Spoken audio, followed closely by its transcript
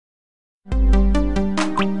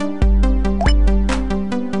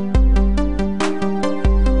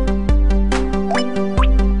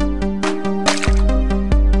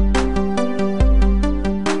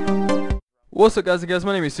What's up guys and girls,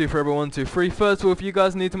 my name is SuperRebel123. First of all, if you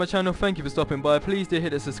guys are new to my channel, thank you for stopping by. Please do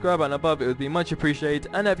hit the subscribe button above, it would be much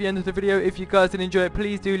appreciated. And at the end of the video, if you guys did enjoy it,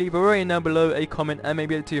 please do leave a rating down below, a comment, and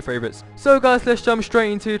maybe two favourites. So guys, let's jump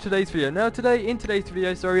straight into today's video. Now in today's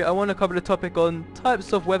video, I want to cover the topic on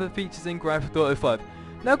types of weather features in Grand Theft Auto 5.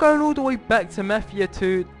 Now going all the way back to Mafia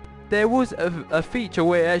 2, there was a feature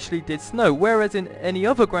where it actually did snow, whereas in any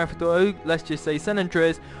other Grand Theft Auto, let's just say San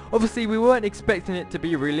Andreas, obviously we weren't expecting it to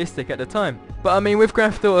be realistic at the time. But I mean, with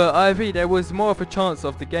Grand Theft Auto IV, there was more of a chance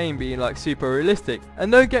of the game being like super realistic.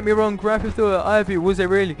 And don't get me wrong, Grand Theft Auto IV was a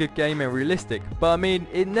really good game and realistic, but I mean,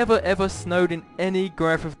 it never ever snowed in any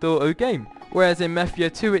Grand Theft Auto game. Whereas in Mafia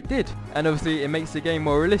 2 it did, and obviously it makes the game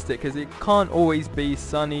more realistic because it can't always be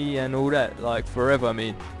sunny and all that, like forever I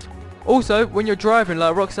mean. Also, when you're driving,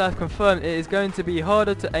 like Rockstar have confirmed, it is going to be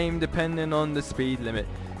harder to aim depending on the speed limit.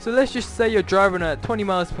 So let's just say you're driving at 20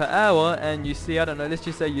 miles per hour and you see, I don't know, let's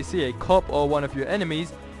just say you see a cop or one of your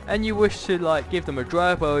enemies and you wish to like give them a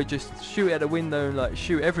drive or just shoot at the window and like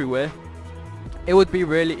shoot everywhere. It would be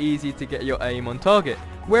really easy to get your aim on target.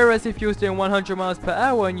 Whereas if you're doing 100 miles per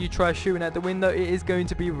hour and you try shooting at the window, it is going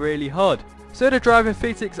to be really hard. So the driving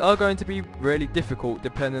physics are going to be really difficult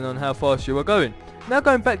depending on how fast you are going. Now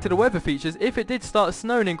going back to the weather features, if it did start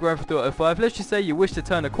snowing in Grand Theft Auto 5, let's just say you wish to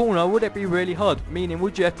turn a corner, would it be really hard? Meaning,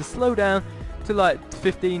 would you have to slow down to like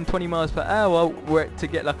 15-20 miles per hour to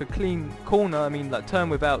get like a clean corner, I mean like turn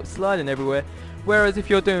without sliding everywhere? Whereas if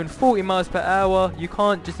you're doing 40 miles per hour, you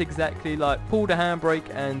can't just exactly like pull the handbrake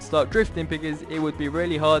and start drifting because it would be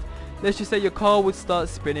really hard. Let's just say your car would start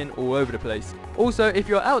spinning all over the place. Also, if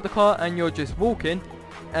you're out the car and you're just walking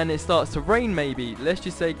and it starts to rain maybe, let's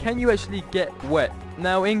just say, can you actually get wet?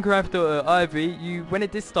 Now in Grand Theft Auto IV, when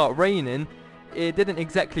it did start raining, it didn't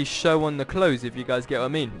exactly show on the clothes, if you guys get what I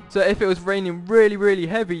mean. So if it was raining really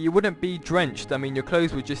heavy, you wouldn't be drenched, I mean your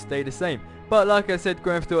clothes would just stay the same. But like I said,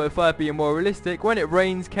 Grand Theft Auto 5 being more realistic, when it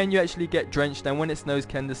rains, can you actually get drenched, and when it snows,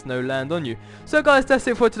 can the snow land on you? So guys, that's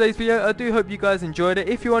it for today's video. I do hope you guys enjoyed it.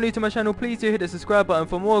 If you are new to my channel, please do hit the subscribe button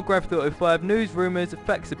for more Grand Theft Auto 5 news, rumours,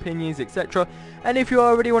 facts, opinions, etc. And if you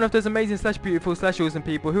are already one of those amazing / beautiful / awesome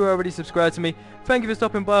people who are already subscribed to me, thank you for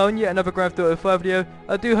stopping by on yet another Grand Theft Auto 5 video.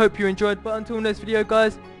 I do hope you enjoyed, but until next video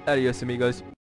guys, adios amigos.